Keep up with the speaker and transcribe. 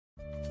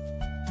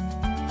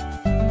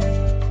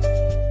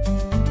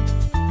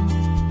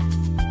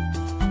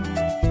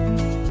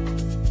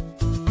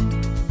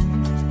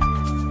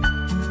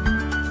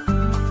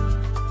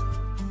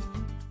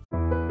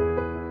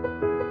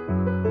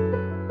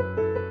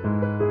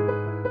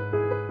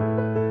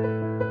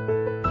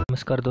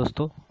नमस्कार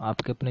दोस्तों,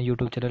 आपके अपने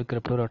YouTube चैनल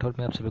क्रिप्टो राठौर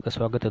में आप सभी का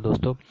स्वागत है।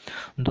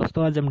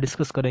 दोस्तों आज हम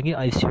डिस्कस करेंगे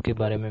ICO के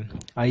बारे में।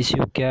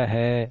 ICO क्या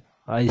है,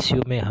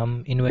 ICO में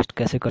हम इन्वेस्ट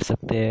कैसे कर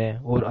सकते हैं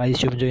और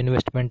ICO में जो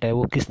इन्वेस्टमेंट है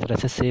वो किस तरह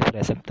से सेफ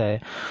रह सकता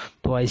है।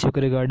 तो ICO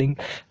के रिगार्डिंग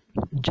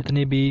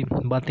जितनी भी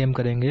बातें हम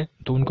करेंगे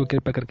तो उनको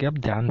कृपया करके आप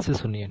ध्यान से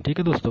सुनिए, ठीक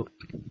है दोस्तों।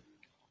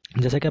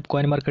 जैसा कि आप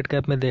कॉइन मार्केट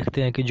कैप में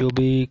देखते हैं कि जो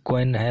भी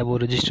कॉइन है वो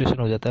रजिस्ट्रेशन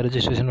हो जाता है।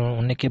 रजिस्ट्रेशन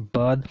होने के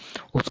बाद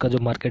उसका जो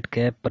market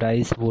cap,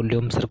 price,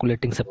 volume,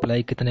 circulating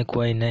supply, कितने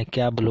कॉइन है,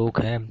 क्या ब्लॉक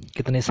है,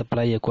 कितनी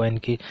सप्लाई है कॉइन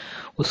की,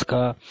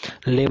 उसका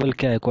लेवल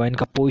क्या है, कॉइन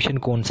का पोजीशन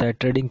कौन सा है,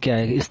 ट्रेडिंग क्या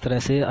है, इस तरह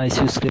से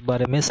ICOs के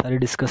बारे में सारी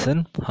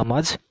डिस्कशन हम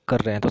आज कर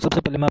रहे हैं। तो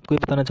सबसे पहले मैं आपको ये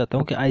बताना चाहता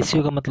हूँ कि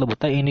ICO का मतलब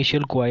होता है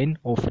इनिशियल कॉइन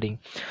ऑफरिंग।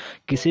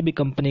 किसी भी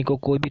कंपनी को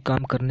कोई भी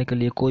काम करने के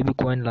लिए, कोई भी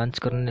कॉइन लॉन्च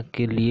करने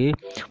के लिए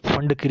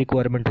फंड की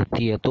रिक्वायरमेंट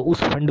होती है। तो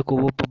उस फंड को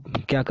वो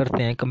क्या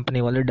करते हैं,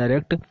 कंपनी वाले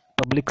डायरेक्ट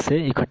पब्लिक से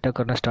इकट्ठा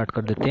करना स्टार्ट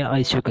कर देते हैं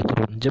ICO के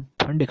थ्रू। जब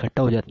फंड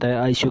इकट्ठा हो जाता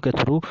है ICO के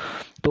थ्रू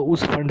तो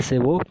उस फंड से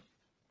वो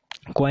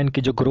कॉइन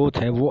की जो ग्रोथ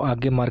है वो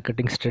आगे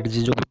मार्केटिंग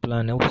स्ट्रेटजी जो भी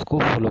प्लान है उसको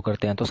फॉलो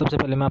करते हैं। तो सबसे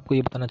पहले मैं आपको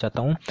ये बताना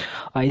चाहता हूँ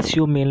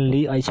ICO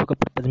का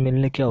पर्पज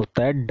मेनली क्या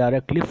होता है,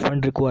 डायरेक्टली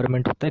फंड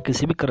रिक्वायरमेंट होता है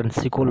किसी भी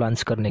करेंसी को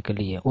लॉन्च करने के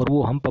लिए, और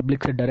वो हम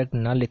पब्लिक से डायरेक्ट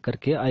ना लेकर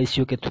के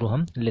ICO के थ्रू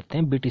हम लेते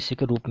हैं, BTC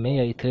के रूप में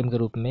या इथेरियम के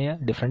रूप में या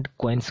डिफरेंट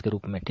कॉइन्स के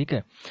रूप में, ठीक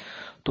है।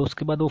 तो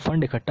उसके बाद वो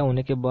फंड इकट्ठा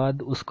होने के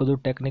बाद उसको जो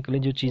टेक्निकली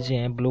जो चीज़ें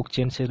हैं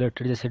ब्लॉकचेन से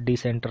रिलेटेड, जैसे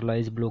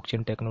decentralise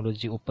blockchain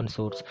technology, open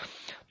source.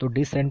 तो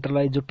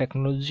डिसेंट्रलाइज जो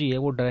टेक्नोलॉजी है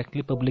वो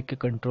डायरेक्टली पब्लिक के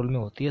कंट्रोल में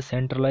होती है,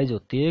 सेंट्रलाइज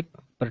होती है एक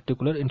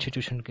पर्टिकुलर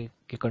इंस्टीट्यूशन के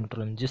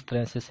कंट्रोल में। जिस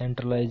तरह से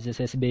सेंट्रलाइज,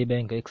 जैसे SBI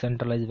बैंक है, एक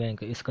सेंट्रलाइज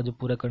बैंक है, इसका जो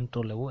पूरा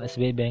कंट्रोल है वो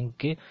SBI बैंक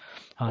के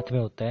हाथ में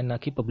होता है, ना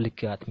कि पब्लिक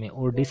के हाथ में।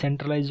 और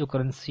डिसेंट्रलाइज जो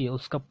करेंसी है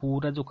उसका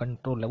पूरा जो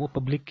कंट्रोल है वो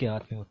पब्लिक के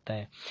हाथ में होता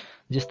है।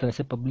 जिस तरह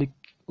से पब्लिक,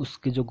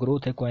 उसकी जो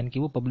ग्रोथ है कॉइन की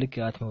वो पब्लिक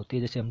के हाथ में होती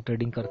है। जैसे हम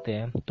ट्रेडिंग करते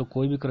हैं तो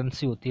कोई भी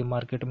करेंसी होती है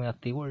मार्केट में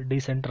आती है, वो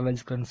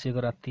डिसेंट्रलाइज करेंसी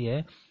अगर आती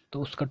है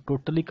तो उसका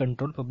टोटली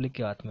कंट्रोल पब्लिक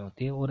के हाथ में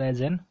होती है। और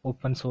as an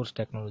open source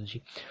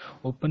technology,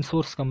 open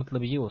source का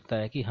मतलब ये होता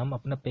है कि हम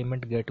अपना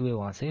पेमेंट गेटवे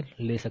वहाँ से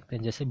ले सकते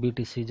हैं। जैसे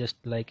BTC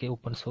just like a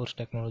open source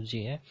technology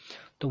है,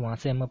 तो वहाँ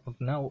से हम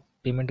अपना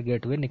पेमेंट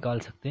गेटवे निकाल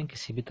सकते हैं,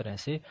 किसी भी तरह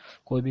से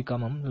कोई भी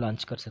काम हम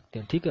लॉन्च कर सकते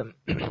हैं, ठीक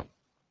है।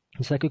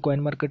 जैसा कि कॉइन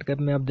मार्केट कैप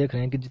में आप देख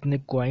रहे हैं कि जितने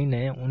कॉइन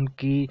हैं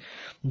उनकी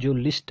जो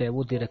लिस्ट है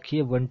वो दे रखी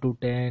है 1 to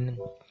 10,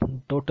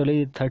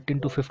 टोटली 13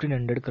 to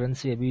 1500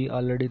 करेंसी अभी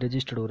ऑलरेडी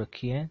रजिस्टर्ड हो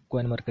रखी है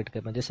कॉइन मार्केट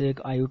कैप में। जैसे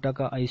एक आयोटा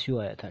का ICO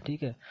आया था,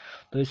 ठीक है,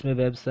 तो इसमें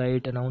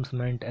website,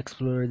 announcement,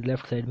 explorer,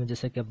 left side में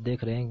जैसे कि आप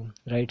देख रहे हैं,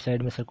 राइट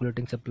साइड में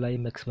सर्कुलेटिंग सप्लाई,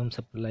 मैक्सिमम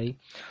सप्लाई।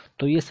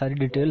 तो ये सारी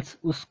डिटेल्स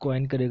उस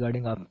कॉइन के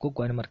रिगार्डिंग आपको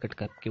कॉइन मार्केट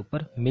कैप के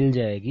ऊपर मिल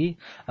जाएगी।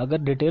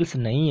 अगर डिटेल्स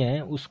नहीं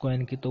है उस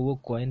कॉइन की तो वो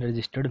कॉइन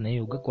रजिस्टर्ड नहीं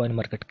होगा कॉइन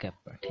मार्केट कैप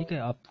पर, ठीक है।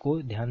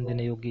 आपको ध्यान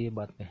देने योग्य ये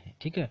बात में है,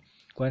 ठीक है।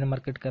 कॉइन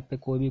मार्केट कैप पे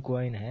कोई भी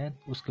कॉइन है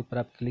उसके ऊपर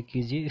आप क्लिक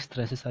कीजिए, इस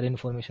तरह से सारी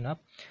इन्फॉर्मेशन आप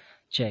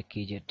चेक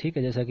कीजिए, ठीक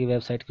है। जैसा कि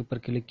वेबसाइट के ऊपर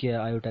क्लिक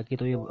किया आयोटा की,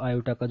 तो ये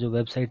आयोटा का जो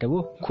वेबसाइट है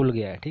वो खुल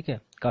गया है, ठीक है।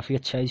 काफ़ी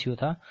अच्छा ICO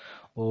था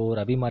और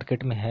अभी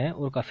मार्केट में है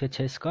और काफ़ी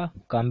अच्छा इसका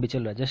काम भी चल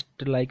रहा है।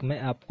 जस्ट लाइक मैं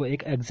आपको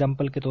एक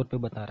एग्जाम्पल के तौर पर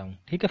बता रहा हूँ,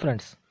 ठीक है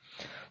फ्रेंड्स।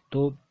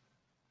 तो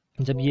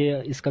जब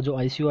ये इसका जो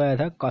ICO आया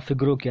था काफ़ी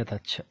ग्रो किया था,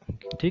 अच्छा,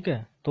 ठीक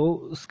है। तो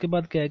उसके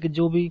बाद क्या है कि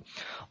जो भी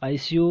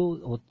ICO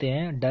होते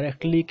हैं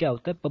डायरेक्टली क्या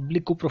होता है,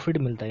 पब्लिक को प्रॉफिट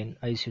मिलता है इन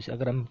ICO से।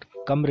 अगर हम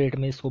कम रेट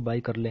में इसको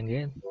बाई कर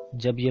लेंगे,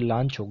 जब ये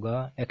लॉन्च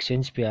होगा,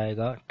 एक्सचेंज पे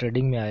आएगा,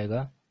 ट्रेडिंग में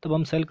आएगा, तब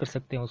हम सेल कर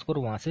सकते हैं उसको और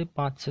वहाँ से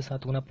 5 से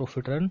 7 गुना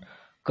प्रॉफिट अर्न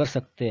कर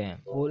सकते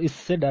हैं। और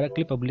इससे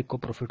डायरेक्टली पब्लिक को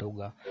प्रॉफिट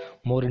होगा,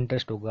 मोर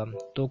इंटरेस्ट होगा।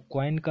 तो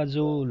कॉइन का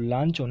जो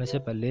लॉन्च होने से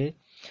पहले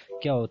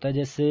क्या होता है,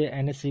 जैसे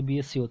NSE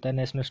BSE होता है,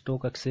 national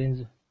stock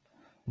exchange,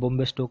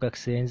 Bombay stock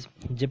exchange,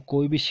 जब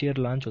कोई भी शेयर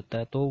लॉन्च होता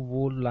है तो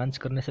वो लॉन्च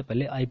करने से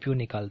पहले IPO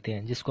निकालते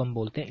हैं, जिसको हम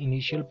बोलते हैं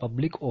इनिशियल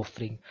पब्लिक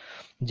ऑफरिंग।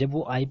 जब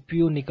वो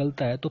IPO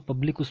निकलता है तो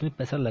पब्लिक उसमें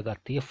पैसा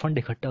लगाती है, फंड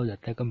इकट्ठा हो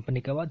जाता है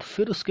कंपनी के बाद,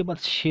 फिर उसके बाद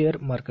शेयर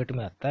मार्केट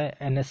में आता है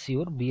NSE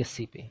और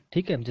BSE पे,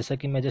 ठीक है। जैसा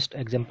कि मैं जस्ट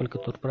एग्जाम्पल के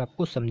तौर पर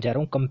आपको समझा रहा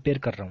हूँ, कंपेयर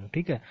कर रहा हूँ,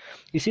 ठीक है।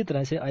 इसी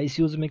तरह से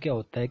ICOs में क्या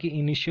होता है कि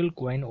इनिशियल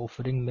कॉइन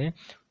ऑफरिंग में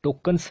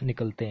टोकन्स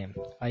निकलते हैं,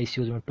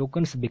 ICOs में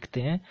टोकन्स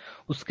बिकते हैं,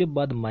 उसके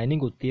बाद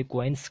माइनिंग होती है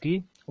कॉइन्स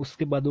की,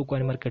 उसके बाद वो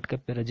कॉइन मार्केट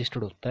कैप पे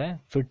रजिस्टर्ड होता है,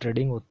 फिर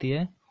ट्रेडिंग होती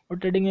है और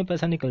ट्रेडिंग में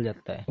पैसा निकल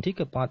जाता है, ठीक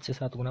है। 5 से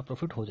 7 गुना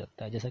प्रॉफिट हो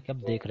जाता है, जैसा कि आप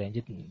देख रहे हैं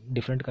जितने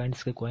डिफरेंट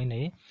काइंड्स के कॉइन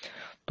है।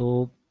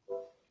 तो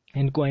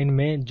इन कॉइन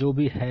में जो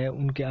भी है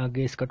उनके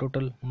आगे इसका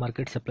टोटल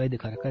मार्केट सप्लाई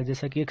दिखा रखा है।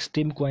 जैसा कि एक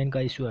स्टीम कॉइन का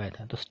ICO आया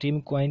था, तो स्टीम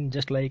कॉइन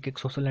जस्ट लाइक एक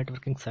सोशल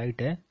नेटवर्किंग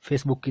साइट है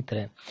फेसबुक की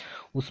तरह,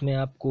 उसमें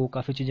आपको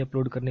काफ़ी चीज़ें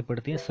अपलोड करनी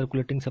पड़ती हैं,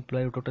 सर्कुलेटिंग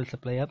सप्लाई और टोटल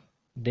सप्लाई आप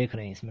देख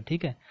रहे हैं इसमें,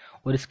 ठीक है।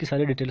 और इसकी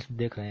सारी डिटेल्स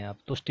देख रहे हैं आप।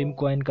 तो स्टीम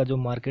कॉइन का जो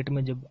मार्केट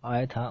में जब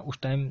आया था उस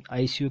टाइम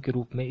ICO के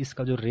रूप में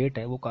इसका जो रेट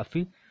है वो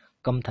काफ़ी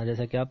कम था,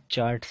 जैसा कि आप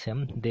चार्ट से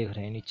हम देख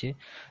रहे हैं नीचे,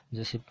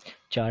 जैसे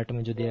चार्ट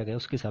में जो दिया गया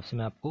उसके हिसाब से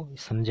मैं आपको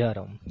समझा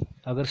रहा हूँ।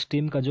 अगर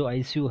स्टीम का जो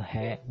ICO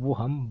है वो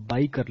हम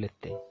बाई कर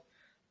लेते हैं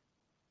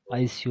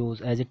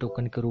ICOs एज ए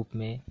टोकन के रूप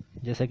में,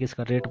 जैसा कि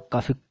इसका रेट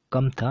काफ़ी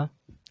कम था,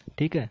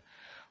 ठीक है,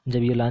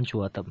 जब ये लॉन्च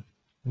हुआ तब।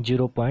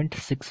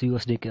 0.6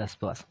 USD के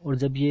आसपास। और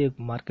जब ये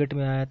मार्केट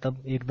में आया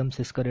तब एकदम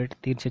से इसका रेट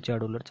 $3 से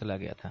 $4 चला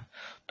गया था।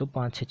 तो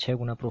 5 से 6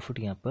 गुना प्रॉफिट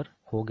यहाँ पर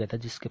हो गया था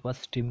जिसके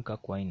पास स्टीम का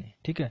कॉइन है।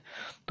 ठीक है,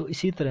 तो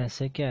इसी तरह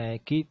से क्या है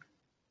कि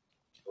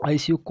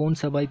ICO कौन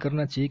सा बाई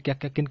करना चाहिए, क्या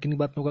क्या किन किन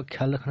बातों का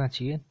ख्याल रखना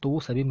चाहिए, तो वो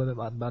सभी मैं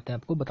बातें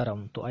आपको बता रहा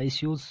हूँ। तो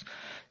ICOs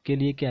के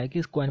लिए क्या है कि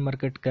इस कॉइन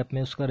मार्केट कैप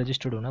में उसका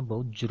रजिस्टर्ड होना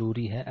बहुत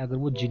ज़रूरी है। अगर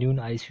वो जेन्युइन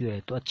ICO है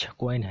तो अच्छा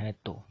कॉइन है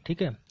तो,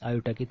 ठीक है,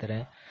 आयोटा की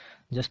तरह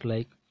जस्ट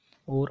लाइक।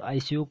 और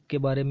ICO के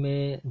बारे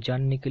में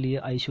जानने के लिए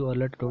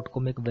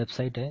ICOalert.com एक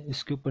वेबसाइट है।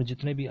 इसके ऊपर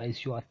जितने भी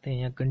ICO आते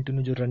हैं या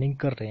कंटिन्यू जो रनिंग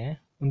कर रहे हैं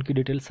उनकी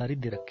डिटेल सारी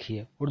दे रखी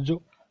है, और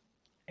जो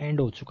एंड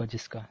हो चुका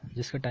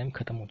जिसका टाइम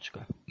ख़त्म हो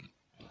चुका,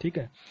 ठीक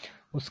है।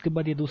 उसके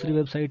बाद ये दूसरी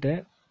वेबसाइट है,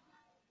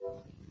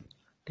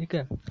 ठीक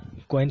है,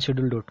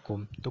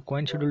 coinschedule.com। तो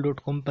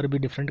coinschedule.com पर भी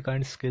डिफरेंट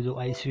काइंड्स के जो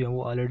ICO हैं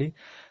वो ऑलरेडी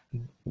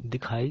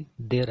दिखाई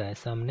दे रहा है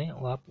सामने,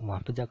 और आप वहाँ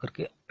पे जा कर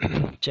के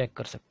चेक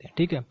कर सकते हैं,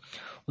 ठीक है।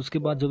 उसके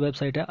बाद जो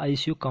वेबसाइट है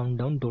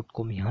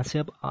ICOcountdown.com, यहाँ से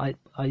आप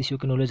ICO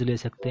की नॉलेज ले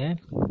सकते हैं,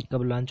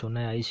 कब लॉन्च होना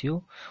है ICO,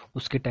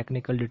 उसके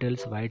टेक्निकल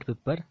डिटेल्स, वाइट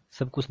पेपर,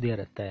 सब कुछ दिया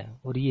रहता है।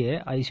 और ये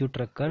है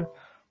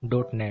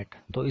ICOtracker.net।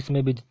 तो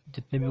इसमें भी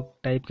जितने भी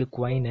टाइप के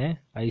कॉइन है,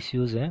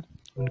 ICOs हैं,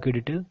 उनकी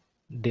डिटेल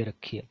दे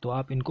रखी है। तो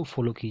आप इनको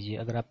फॉलो कीजिए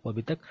अगर आपको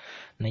अभी तक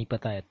नहीं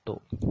पता है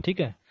तो, ठीक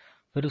है।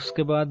 फिर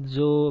उसके बाद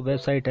जो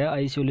वेबसाइट है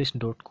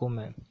ICOlist.com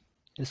है,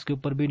 इसके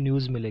ऊपर भी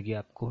न्यूज़ मिलेगी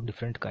आपको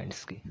डिफरेंट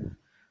काइंड्स की,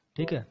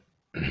 ठीक है।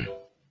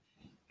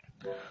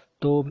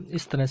 तो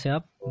इस तरह से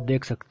आप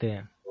देख सकते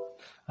हैं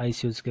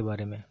ICOs के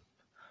बारे में।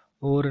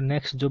 और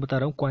नेक्स्ट जो बता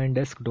रहा हूँ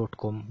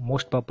coindesk.com,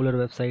 मोस्ट पॉपुलर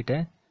वेबसाइट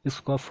है,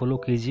 इसको आप फॉलो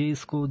कीजिए।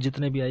 इसको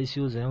जितने भी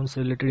ICOs हैं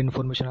उनसे रिलेटेड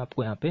इन्फॉर्मेशन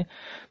आपको यहाँ पे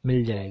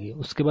मिल जाएगी।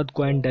 उसके बाद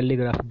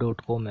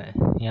cointelegraph.com है,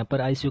 यहाँ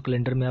पर ICO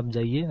कैलेंडर में आप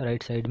जाइए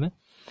राइट साइड में,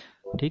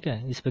 ठीक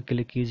है, इस पर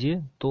क्लिक कीजिए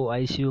तो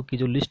ICO की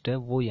जो लिस्ट है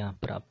वो यहाँ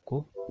पर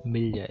आपको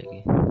मिल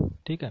जाएगी,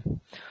 ठीक है।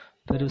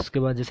 फिर उसके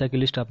बाद जैसा कि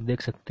लिस्ट आप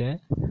देख सकते हैं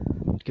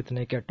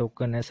कितने क्या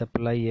टोकन है,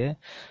 सप्लाई है,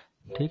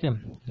 ठीक है,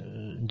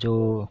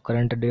 जो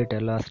करंट डेट है,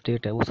 लास्ट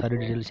डेट है, वो सारी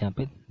डिटेल्स यहाँ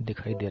पे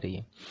दिखाई दे रही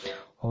है।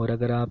 और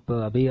अगर आप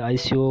अभी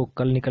ICO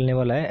कल निकलने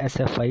वाला है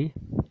SFI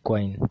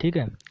कॉइन, ठीक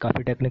है,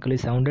 काफ़ी टेक्निकली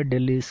साउंड है।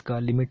 दिल्ली इसका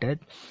लिमिट है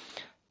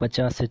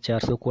 50 से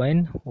 400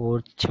 कॉइन,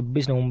 और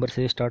 26 नवंबर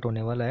से स्टार्ट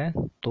होने वाला है।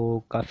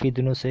 तो काफ़ी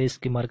दिनों से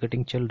इसकी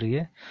मार्केटिंग चल रही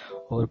है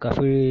और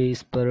काफ़ी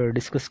इस पर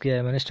डिस्कस किया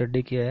है, मैंने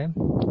स्टडी किया है।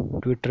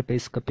 ट्विटर पे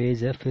इसका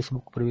पेज है,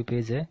 फेसबुक पर भी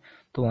पेज है,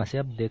 तो वहाँ से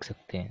आप देख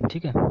सकते हैं,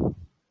 ठीक है।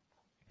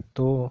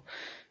 तो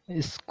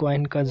इस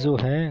कॉइन का जो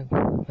है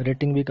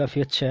रेटिंग भी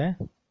काफ़ी अच्छा है,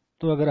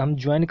 तो अगर हम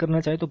ज्वाइन करना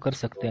चाहें तो कर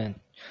सकते हैं।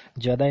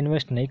 ज़्यादा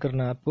इन्वेस्ट नहीं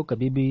करना आपको,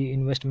 कभी भी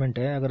इन्वेस्टमेंट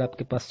है, अगर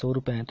आपके पास 100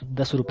 रुपये हैं तो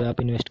 10 रुपये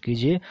आप इन्वेस्ट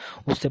कीजिए,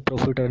 उससे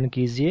प्रॉफिट अर्न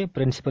कीजिए,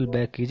 प्रिंसिपल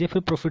बैक कीजिए,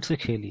 फिर प्रॉफिट से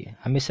खेलिए।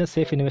 हमेशा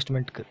सेफ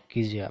इन्वेस्टमेंट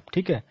कीजिए आप,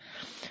 ठीक है।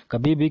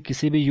 कभी भी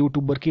किसी भी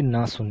यूट्यूबर की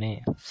ना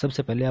सुने,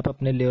 सबसे पहले आप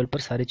अपने लेवल पर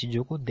सारी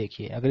चीज़ों को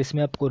देखिए। अगर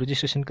इसमें आपको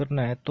रजिस्ट्रेशन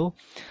करना है तो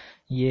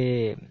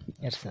ये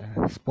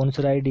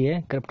स्पॉन्सर ID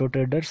है क्रिप्टो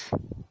ट्रेडर्स,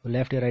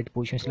 लेफ्ट या राइट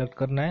पोजीशन सेलेक्ट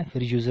करना है,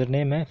 फिर यूज़र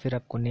नेम है, फिर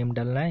आपको नेम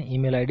डालना है,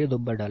 ईमेल ID 2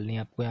 बार डालनी है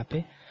आपको यहाँ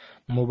पे,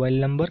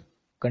 मोबाइल नंबर,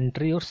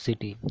 कंट्री और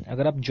सिटी,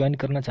 अगर आप ज्वाइन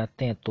करना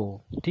चाहते हैं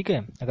तो, ठीक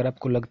है, अगर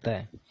आपको लगता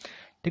है,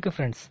 ठीक है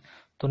फ्रेंड्स।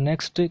 तो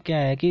नेक्स्ट क्या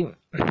है कि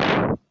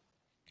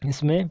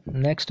इसमें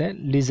नेक्स्ट है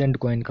लीजेंड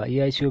कॉइन का,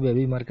 ये ICO भी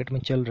अभी मार्केट में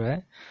चल रहा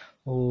है।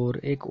 और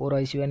एक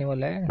और ICO आने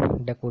वाला है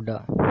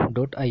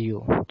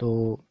Dakoda.io,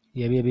 तो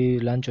ये भी अभी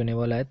लॉन्च होने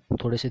वाला है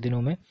थोड़े से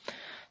दिनों में।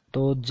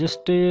 तो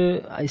जस्ट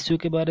ICO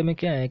के बारे में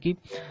क्या है कि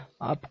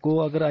आपको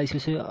अगर ICO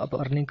से आप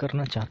अर्निंग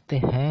करना चाहते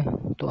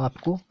हैं तो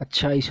आपको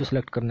अच्छा ICO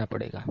सेलेक्ट करना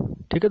पड़ेगा,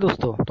 ठीक है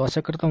दोस्तों। तो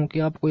आशा करता हूँ कि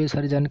आपको ये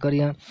सारी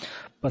जानकारियाँ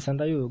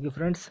पसंद आई होगी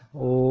फ्रेंड्स,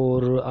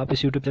 और आप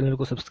इस यूट्यूब चैनल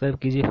को सब्सक्राइब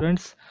कीजिए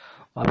फ्रेंड्स,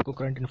 आपको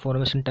current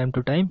information time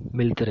to time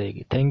मिलती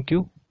रहेगी। Thank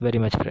you very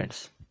much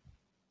friends.